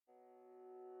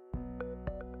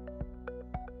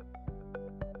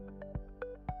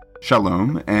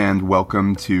Shalom, and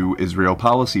welcome to Israel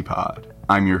Policy Pod.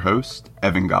 I'm your host,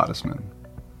 Evan Gottesman.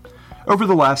 Over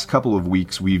the last couple of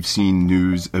weeks, we've seen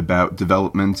news about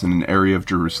developments in an area of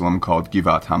Jerusalem called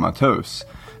Givat Hamatos.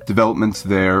 Developments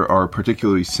there are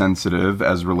particularly sensitive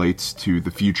as relates to the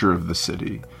future of the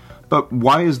city. But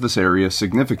why is this area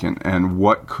significant, and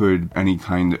what could any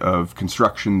kind of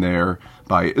construction there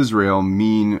by Israel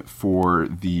mean for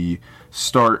the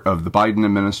start of the Biden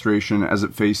administration as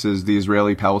it faces the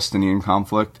Israeli-Palestinian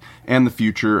conflict and the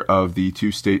future of the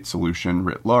two-state solution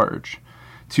writ large?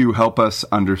 To help us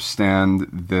understand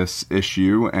this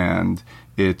issue and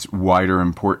its wider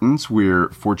importance, we're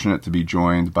fortunate to be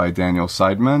joined by Daniel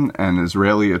Seidman, an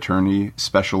Israeli attorney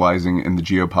specializing in the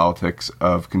geopolitics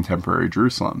of contemporary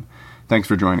Jerusalem. Thanks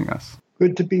for joining us.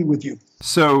 Good to be with you.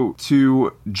 So,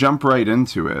 to jump right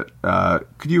into it,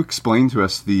 could you explain to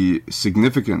us the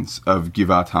significance of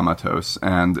Givat Hamatos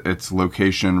and its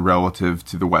location relative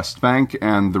to the West Bank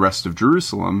and the rest of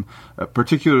Jerusalem,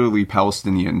 particularly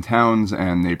Palestinian towns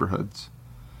and neighborhoods?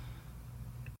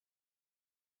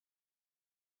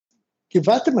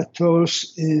 Givat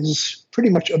Hamatos is pretty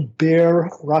much a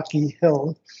bare, rocky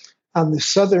hill on the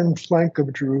southern flank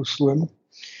of Jerusalem,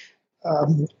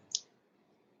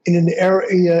 in an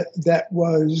area that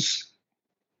was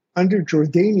under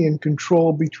Jordanian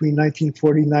control between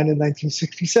 1949 and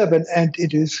 1967, and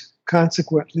it is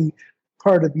consequently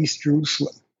part of East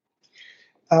Jerusalem.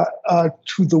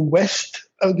 To the west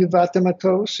of Givat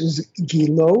Hamatos is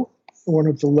Gilo, one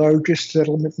of the largest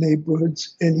settlement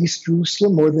neighborhoods in East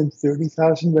Jerusalem, more than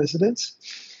 30,000 residents.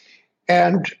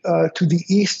 And to the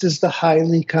east is the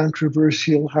highly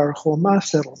controversial Har Homa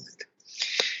settlement.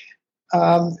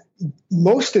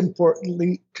 Most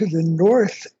importantly, to the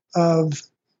north of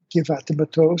Givat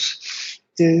Hamatos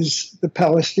is the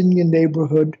Palestinian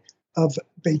neighborhood of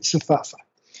Beit Safafa,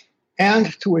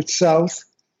 and to its south,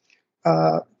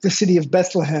 the city of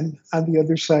Bethlehem on the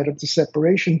other side of the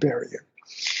separation barrier.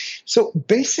 So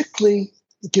basically,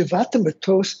 Givat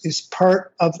Hamatos is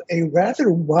part of a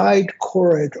rather wide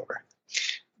corridor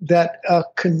that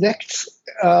connects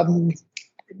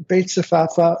Beit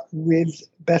Safafa with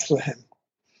Bethlehem.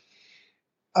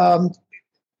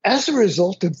 As a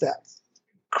result of that,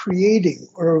 creating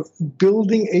or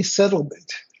building a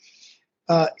settlement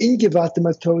in Givat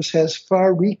Hamatos has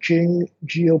far-reaching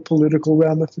geopolitical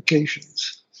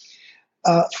ramifications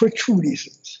for two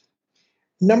reasons.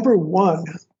 Number one,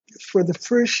 for the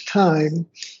first time,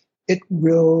 it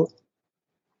will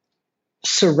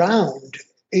surround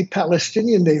a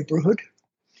Palestinian neighborhood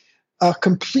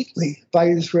completely by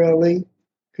Israeli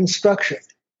construction.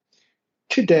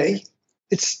 Today,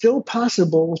 it's still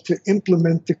possible to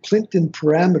implement the Clinton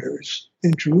parameters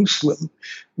in Jerusalem,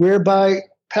 whereby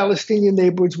Palestinian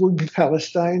neighborhoods will be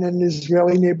Palestine and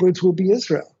Israeli neighborhoods will be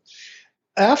Israel.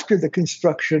 After the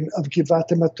construction of Givat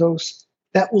Hamatos,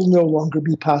 that will no longer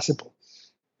be possible.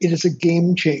 It is a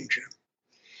game changer.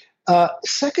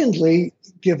 Secondly,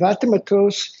 Givat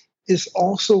Hamatos is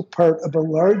also part of a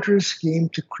larger scheme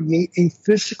to create a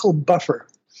physical buffer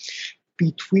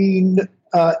between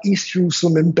East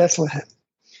Jerusalem and Bethlehem.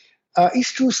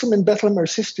 East Jerusalem and Bethlehem are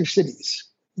sister cities.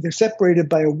 They're separated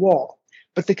by a wall,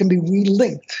 but they can be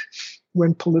relinked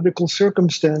when political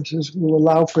circumstances will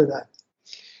allow for that.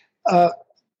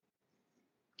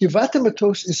 Givat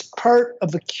Hamatos is part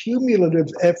of a cumulative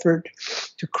effort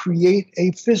to create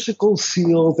a physical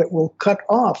seal that will cut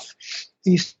off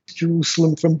East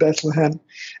Jerusalem from Bethlehem.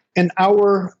 An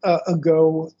hour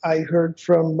ago, I heard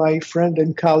from my friend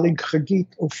and colleague Hagit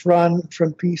Ofran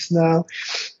from Peace Now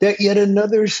that yet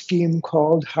another scheme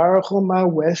called Har Homa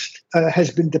West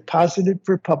has been deposited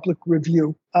for public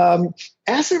review.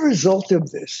 As a result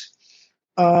of this,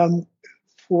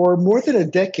 for more than a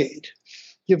decade,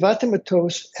 Givat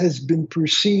Hamatos has been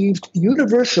perceived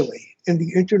universally in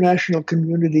the international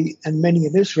community and many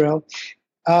in Israel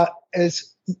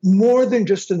as more than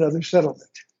just another settlement.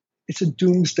 It's a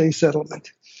doomsday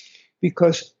settlement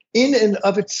because in and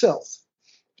of itself,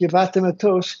 Givat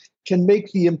Hamatos can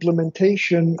make the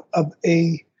implementation of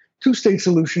a two-state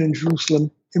solution in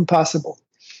Jerusalem impossible.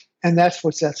 And that's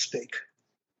what's at stake.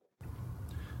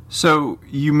 So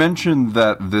you mentioned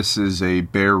that this is a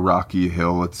bare rocky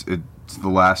hill. It's the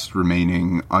last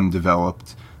remaining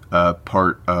undeveloped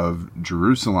part of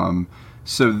Jerusalem.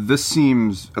 So this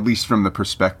seems, at least from the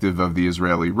perspective of the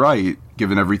Israeli right,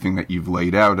 given everything that you've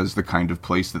laid out, as the kind of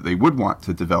place that they would want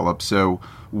to develop. So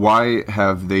why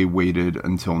have they waited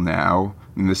until now?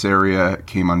 And this area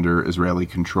came under Israeli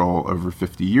control over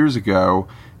 50 years ago.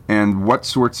 And what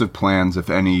sorts of plans, if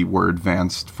any, were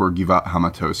advanced for Givat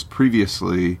Hamatos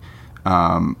previously?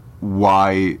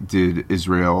 why did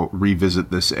Israel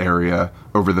revisit this area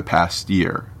over the past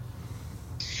year?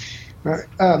 Right.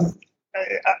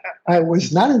 I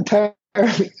was not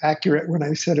entirely accurate when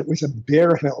I said it was a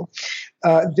bare hill.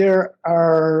 There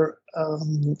are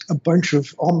a bunch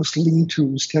of almost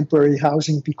lean-tos, temporary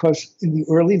housing, because in the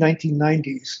early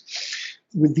 1990s,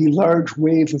 with the large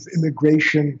wave of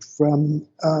immigration from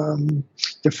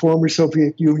the former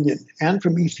Soviet Union and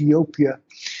from Ethiopia,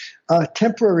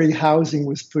 temporary housing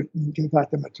was put in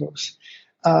Givat Hamatos.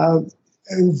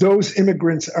 Those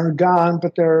immigrants are gone,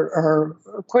 but there are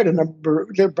quite a number.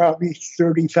 There are probably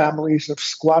 30 families of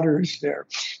squatters there.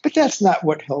 But that's not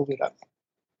what held it up.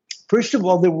 First of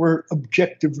all, there were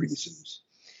objective reasons.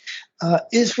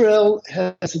 Israel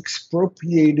has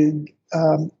expropriated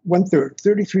 1/3,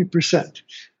 33%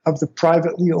 of the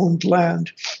privately owned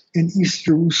land in East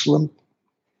Jerusalem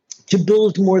to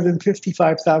build more than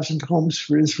 55,000 homes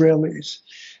for Israelis,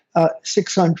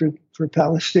 600 for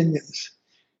Palestinians.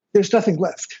 There's nothing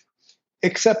left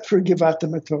except for Givat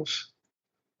Hamatos.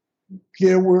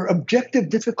 There were objective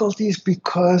difficulties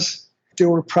because there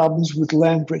were problems with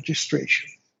land registration.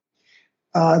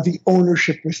 The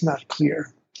ownership was not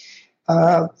clear.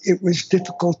 It was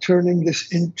difficult turning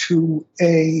this into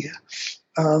an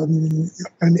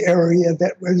area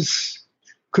that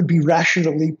could be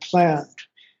rationally planned.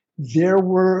 There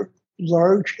were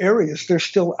large areas, there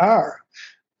still are,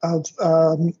 of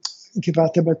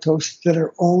Givat Hamatos that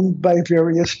are owned by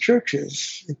various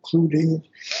churches, including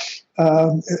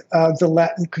the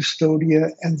Latin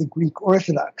Custodia and the Greek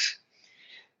Orthodox.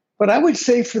 But I would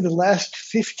say for the last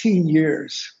 15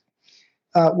 years,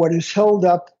 what has held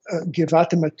up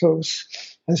Givat Hamatos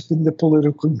has been the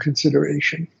political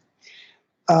consideration.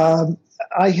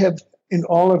 I have, in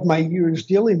all of my years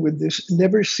dealing with this,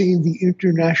 never seen the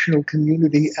international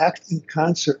community act in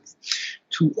concert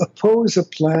to oppose a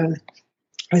plan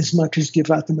as much as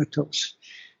Givat Hamatos,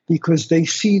 because they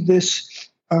see this,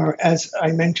 as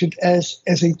I mentioned, as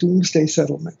a doomsday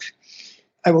settlement.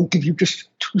 I will give you just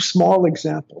two small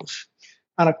examples.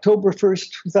 On October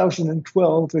 1st,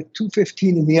 2012, at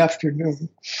 2:15 in the afternoon,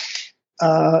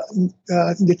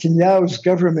 Netanyahu's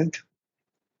government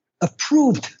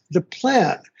approved the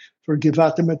plan for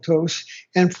Givat Hamatos,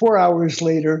 and 4 hours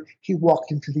later, he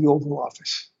walked into the Oval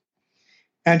Office.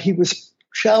 And he was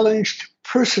challenged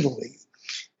personally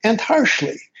and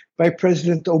harshly by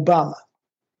President Obama,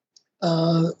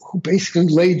 who basically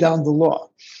laid down the law.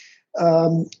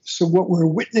 So what we're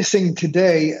witnessing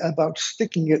today about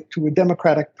sticking it to a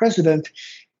Democratic president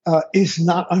is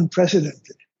not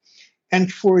unprecedented.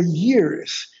 And for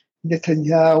years,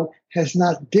 Netanyahu has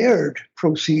not dared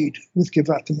proceed with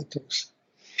Givat Hamatos.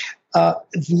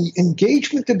 The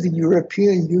engagement of the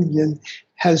European Union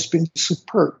has been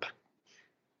superb,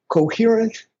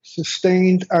 coherent,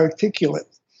 sustained, articulate.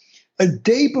 A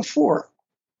day before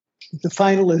the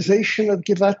finalization of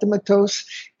Givat Hamatos,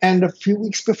 and a few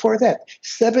weeks before that,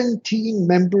 17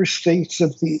 member states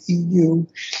of the EU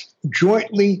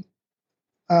jointly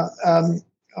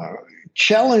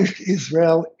challenged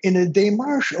Israel in a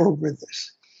démarche over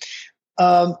this.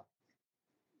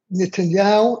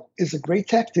 Netanyahu is a great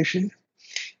tactician,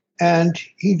 and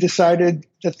he decided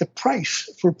that the price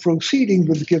for proceeding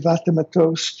with Givat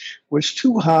Hamatos was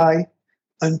too high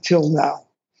until now.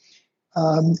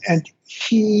 And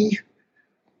he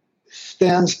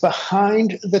stands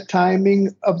behind the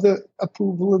timing of the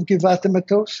approval of Givat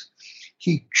Hamatos.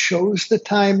 He chose the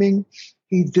timing.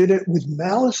 He did it with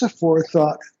malice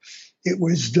aforethought. It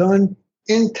was done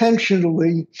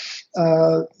intentionally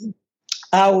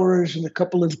hours and a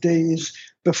couple of days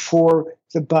before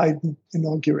the Biden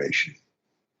inauguration.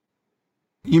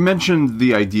 You mentioned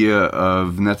the idea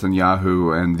of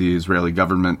Netanyahu and the Israeli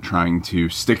government trying to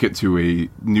stick it to a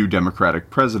new Democratic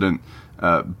president,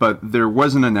 but there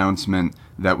was an announcement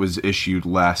that was issued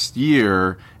last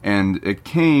year, and it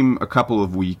came a couple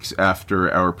of weeks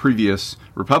after our previous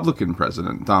Republican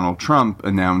president, Donald Trump,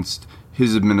 announced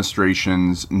his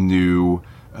administration's new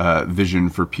vision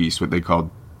for peace, what they called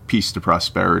peace to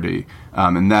prosperity.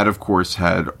 And that, of course,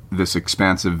 had this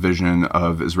expansive vision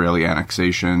of Israeli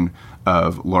annexation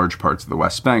of large parts of the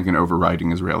West Bank and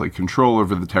overriding Israeli control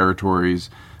over the territories,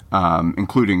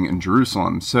 including in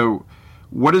Jerusalem. So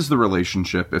what is the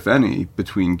relationship, if any,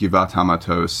 between Givat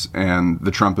Hamatos and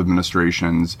the Trump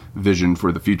administration's vision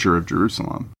for the future of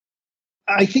Jerusalem?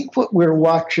 I think what we're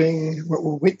watching, what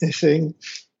we're witnessing,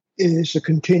 is a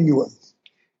continuum.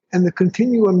 And the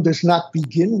continuum does not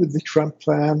begin with the Trump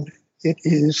plan. It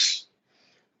is,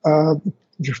 the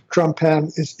Trump plan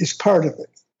is part of it.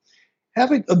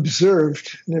 Having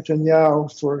observed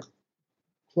Netanyahu for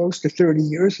close to 30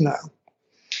 years now,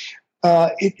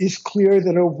 It is clear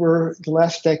that over the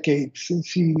last decade,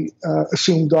 since he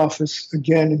assumed office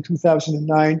again in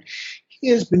 2009, he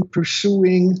has been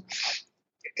pursuing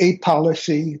a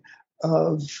policy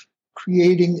of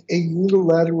creating a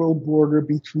unilateral border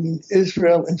between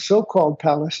Israel and so-called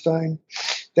Palestine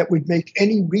that would make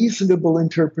any reasonable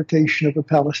interpretation of a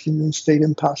Palestinian state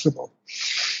impossible.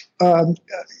 It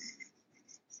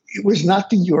was not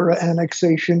the Euro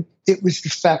annexation, it was de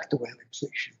facto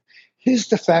annexation. His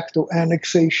de facto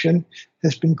annexation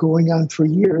has been going on for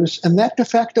years, and that de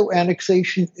facto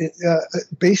annexation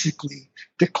basically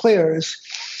declares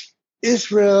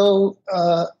Israel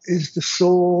is the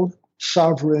sole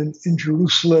sovereign in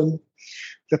Jerusalem.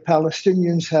 The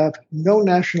Palestinians have no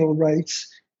national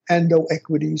rights and no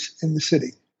equities in the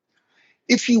city.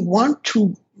 If you want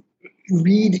to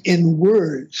read in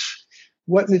words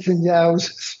what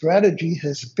Netanyahu's strategy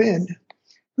has been,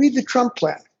 read the Trump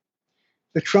plan.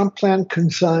 The Trump plan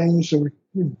consigns or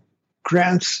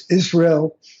grants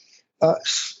Israel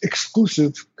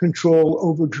exclusive control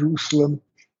over Jerusalem,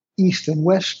 east and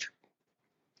west.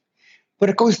 But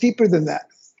it goes deeper than that.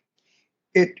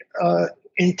 It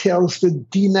entails the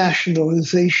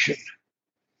denationalization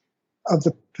of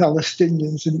the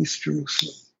Palestinians in East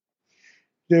Jerusalem.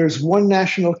 There's one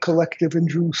national collective in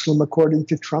Jerusalem, according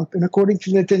to Trump, and according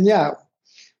to Netanyahu,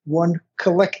 one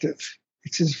collective.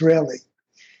 It's Israeli.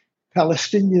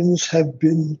 Palestinians have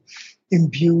been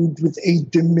imbued with a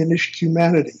diminished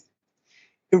humanity.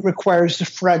 It requires the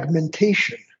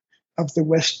fragmentation of the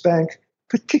West Bank,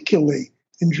 particularly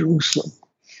in Jerusalem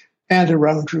and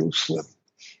around Jerusalem.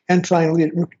 And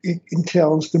finally, it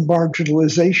entails the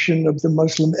marginalization of the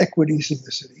Muslim equities in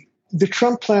the city. The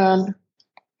Trump plan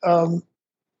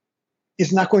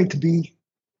is not going to be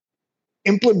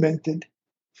implemented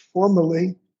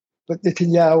formally, but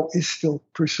Netanyahu is still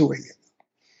pursuing it.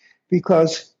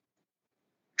 Because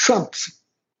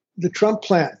the Trump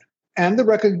plan and the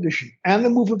recognition and the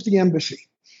move of the embassy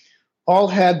all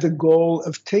had the goal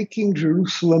of taking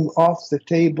Jerusalem off the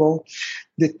table.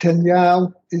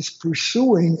 Netanyahu is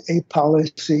pursuing a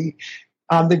policy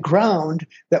on the ground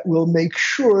that will make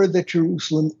sure that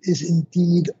Jerusalem is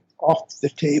indeed off the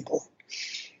table.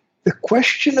 The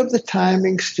question of the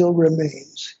timing still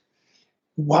remains.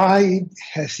 Why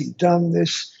has he done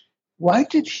this? Why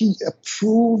did he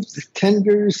approve the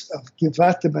tenders of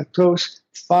Givat Matos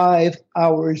 5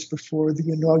 hours before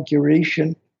the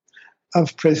inauguration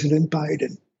of President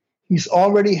Biden? He's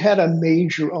already had a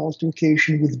major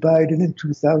altercation with Biden in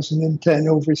 2010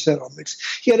 over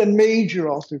settlements. He had a major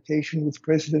altercation with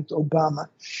President Obama.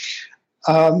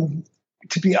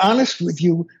 To be honest with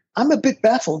you, I'm a bit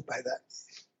baffled by that.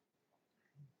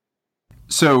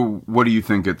 So what do you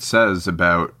think it says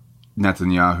about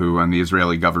Netanyahu and the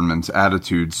Israeli government's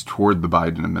attitudes toward the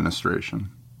Biden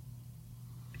administration?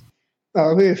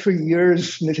 For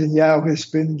years, Netanyahu has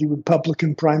been the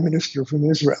Republican prime minister from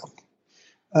Israel.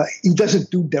 He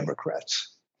doesn't do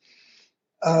Democrats.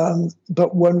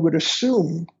 But one would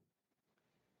assume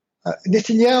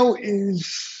Netanyahu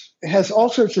has all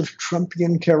sorts of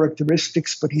Trumpian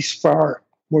characteristics, but he's far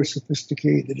more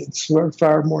sophisticated and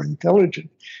far more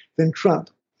intelligent than Trump.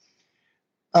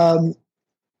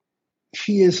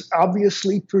 He is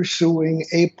obviously pursuing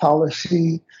a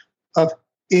policy of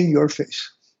in your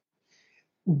face.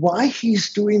 Why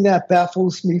he's doing that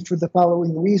baffles me for the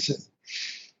following reason.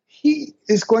 He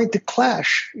is going to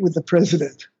clash with the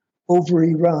president over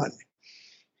Iran.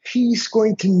 He's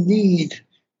going to need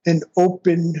an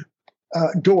open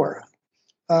door,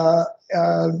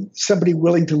 somebody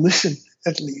willing to listen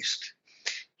at least.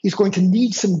 He's going to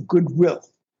need some goodwill.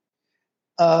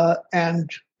 And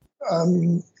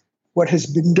what has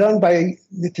been done by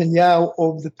Netanyahu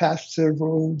over the past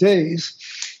several days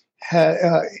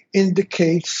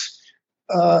indicates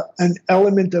an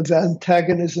element of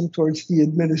antagonism towards the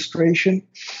administration,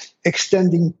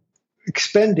 expending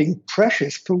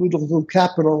precious political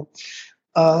capital.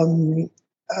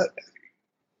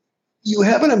 You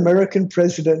have an American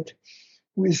president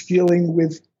who is dealing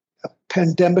with a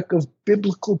pandemic of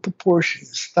biblical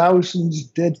proportions, thousands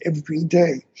dead every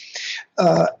day,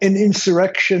 an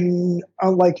insurrection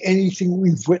unlike anything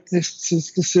we've witnessed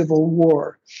since the Civil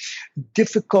War,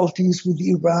 difficulties with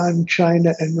Iran,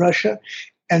 China, and Russia,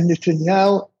 and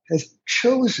Netanyahu has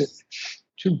chosen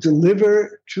to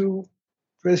deliver to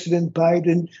President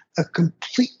Biden a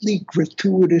completely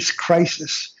gratuitous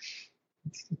crisis.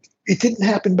 It didn't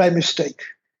happen by mistake.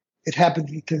 It happened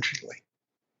intentionally.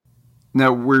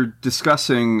 Now, we're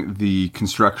discussing the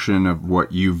construction of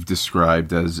what you've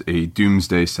described as a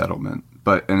doomsday settlement,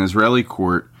 but an Israeli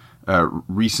court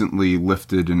recently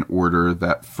lifted an order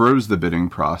that froze the bidding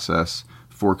process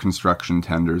for construction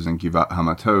tenders in Givat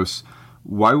Hamatos.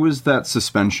 Why was that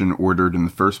suspension ordered in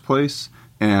the first place,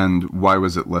 and why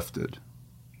was it lifted?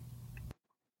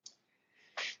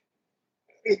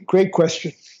 Great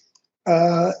question.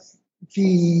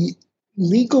 The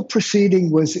legal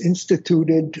proceeding was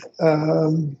instituted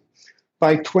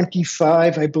by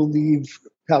 25, I believe,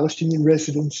 Palestinian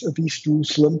residents of East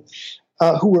Jerusalem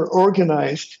who were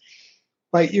organized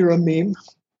by Iramim.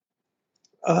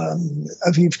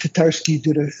 Aviv Tatarsky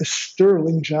did a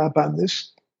sterling job on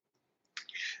this.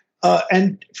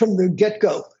 And from the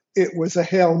get-go, it was a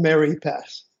Hail Mary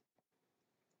pass.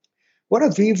 What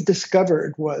Aviv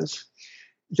discovered was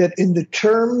that in the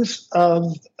terms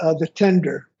of the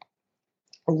tender,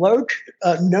 a large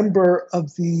number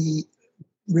of the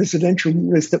residential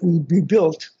units that will be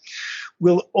built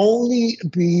will only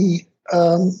be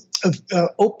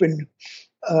open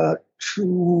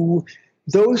to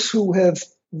those who have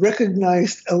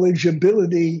recognized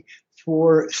eligibility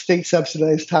for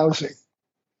state-subsidized housing,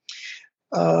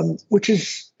 which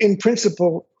is in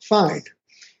principle fine,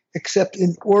 except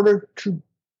in order to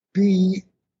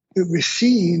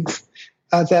receive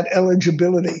that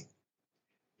eligibility,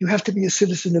 you have to be a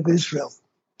citizen of Israel.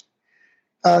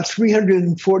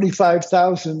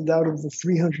 345,000 out of the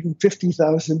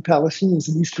 350,000 Palestinians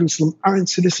in East Jerusalem aren't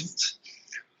citizens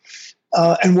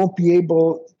and won't be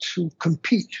able to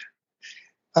compete.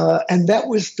 And that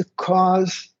was the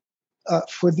cause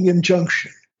for the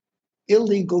injunction.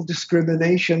 Illegal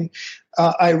discrimination,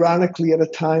 ironically, at a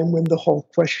time when the whole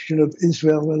question of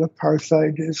Israel and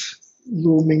apartheid is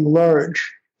looming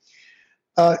large.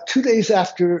 2 days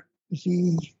after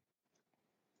the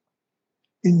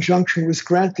injunction was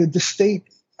granted, the state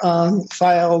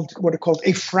filed what are called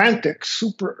a frantic,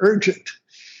 super urgent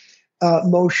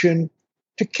motion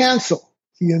to cancel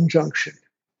the injunction.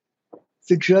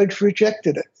 The judge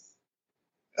rejected it.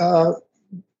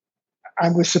 I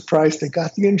was surprised they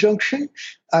got the injunction.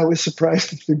 I was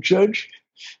surprised that the judge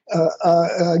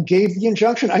gave the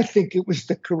injunction. I think it was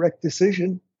the correct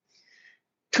decision.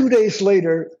 2 days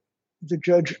later, the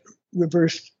judge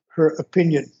reversed her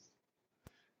opinion.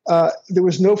 There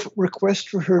was no request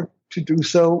for her to do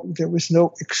so. There was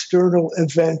no external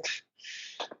event.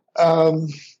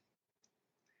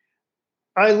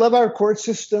 I love our court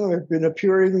system. I've been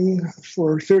appearing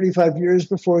for 35 years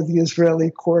before the Israeli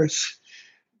courts,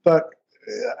 but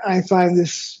I find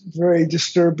this very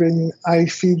disturbing. I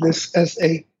see this as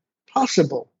a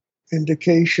possible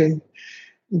indication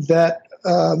that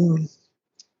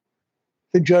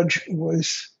the judge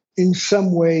was in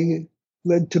some way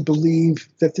led to believe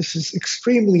that this is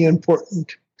extremely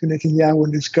important to Netanyahu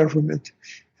and his government,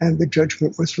 and the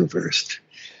judgment was reversed.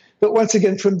 But once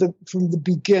again, from the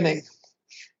beginning,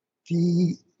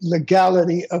 the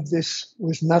legality of this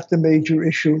was not the major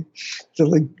issue.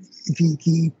 The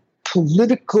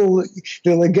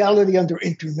legality under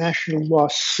international law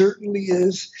certainly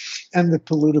is, and the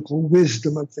political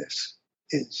wisdom of this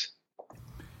is.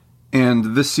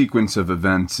 And this sequence of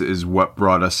events is what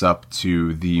brought us up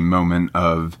to the moment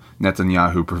of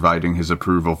Netanyahu providing his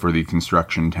approval for the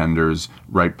construction tenders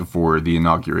right before the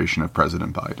inauguration of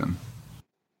President Biden.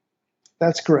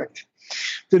 That's correct.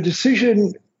 The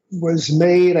decision was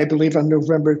made, I believe, on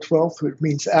November 12th, which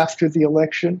means after the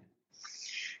election.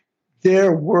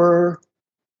 There were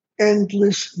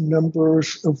endless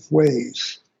numbers of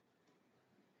ways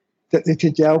that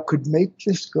Netanyahu could make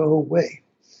this go away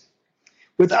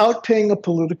without paying a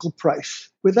political price,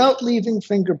 without leaving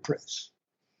fingerprints,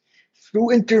 through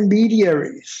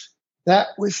intermediaries. That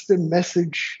was the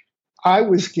message I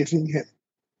was giving him,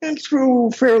 and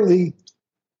through fairly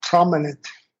prominent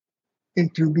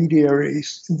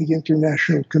intermediaries in the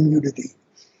international community.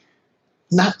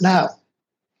 Not now.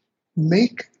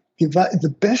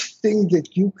 The best thing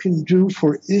that you can do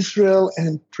for Israel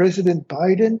and President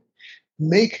Biden,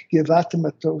 make Givat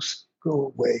Hamatos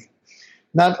go away.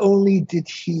 Not only did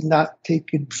he not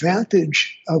take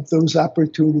advantage of those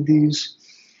opportunities,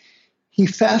 he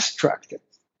fast-tracked it.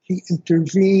 He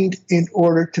intervened in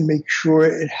order to make sure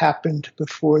it happened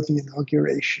before the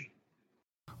inauguration.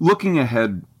 Looking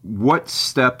ahead, what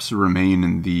steps remain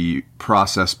in the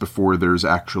process before there's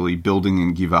actually building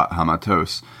in Givat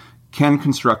Hamatos? Can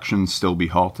construction still be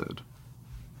halted?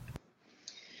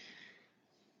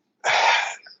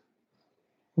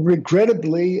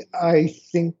 Regrettably, I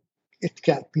think it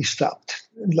can't be stopped.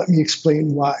 Let me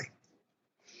explain why.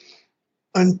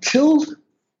 Until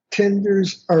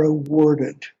tenders are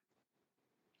awarded,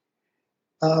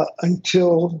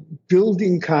 until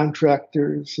building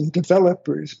contractors and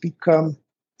developers become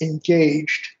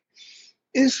engaged,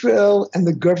 Israel and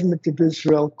the government of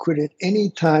Israel could at any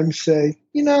time say,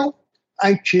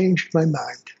 I changed my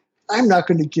mind. I'm not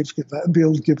going to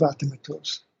build Givat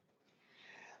Hamatos.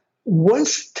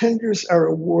 Once tenders are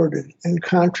awarded and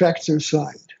contracts are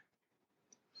signed,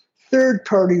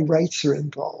 third-party rights are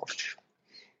involved.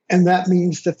 And that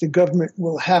means that the government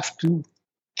will have to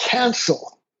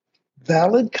cancel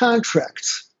valid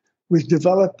contracts with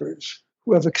developers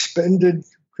who have expended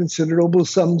considerable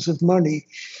sums of money.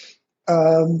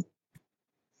 It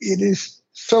is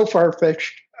so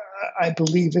far-fetched, I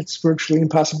believe it's virtually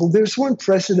impossible. There's one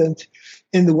precedent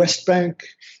in the West Bank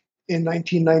in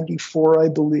 1994, I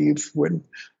believe, when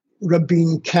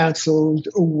Rabin canceled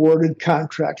awarded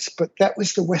contracts, but that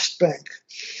was the West Bank.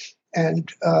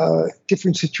 And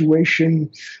different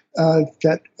situation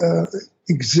that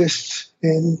exists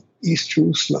in East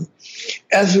Jerusalem.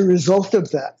 As a result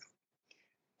of that,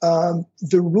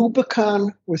 the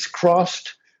Rubicon was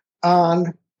crossed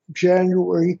on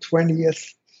January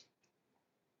 20th,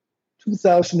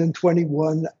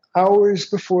 2021, hours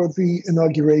before the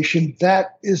inauguration.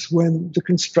 That is when the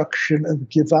construction of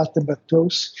Givat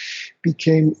Hamatos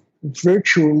became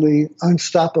virtually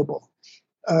unstoppable.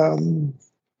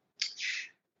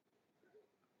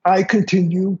 I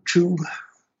continue to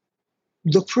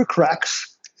look for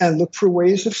cracks and look for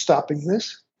ways of stopping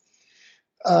this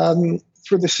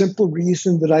for the simple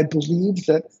reason that I believe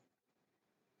that,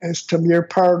 as Tamir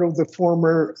Pardo, the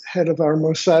former head of our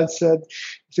Mossad, said,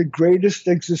 the greatest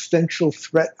existential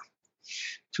threat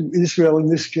to Israel in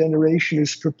this generation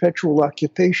is perpetual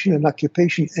occupation, and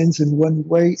occupation ends in one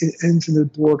way, it ends in a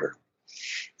border.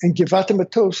 And Givat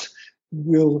Hamatos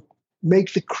will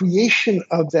make the creation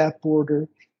of that border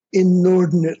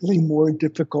inordinately more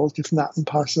difficult, if not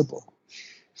impossible.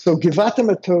 So Givat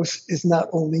Hamatos is not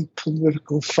only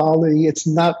political folly, it's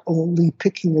not only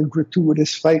picking a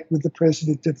gratuitous fight with the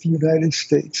President of the United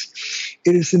States.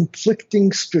 It is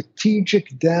inflicting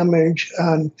strategic damage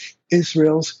on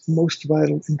Israel's most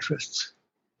vital interests.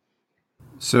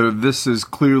 So this is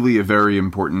clearly a very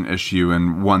important issue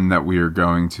and one that we are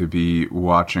going to be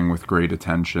watching with great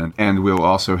attention. And we'll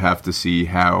also have to see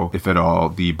how, if at all,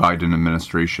 the Biden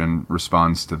administration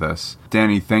responds to this.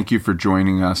 Danny, thank you for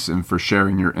joining us and for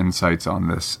sharing your insights on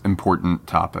this important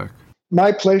topic.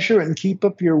 My pleasure, and keep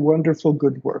up your wonderful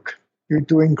good work. You're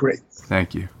doing great.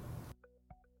 Thank you.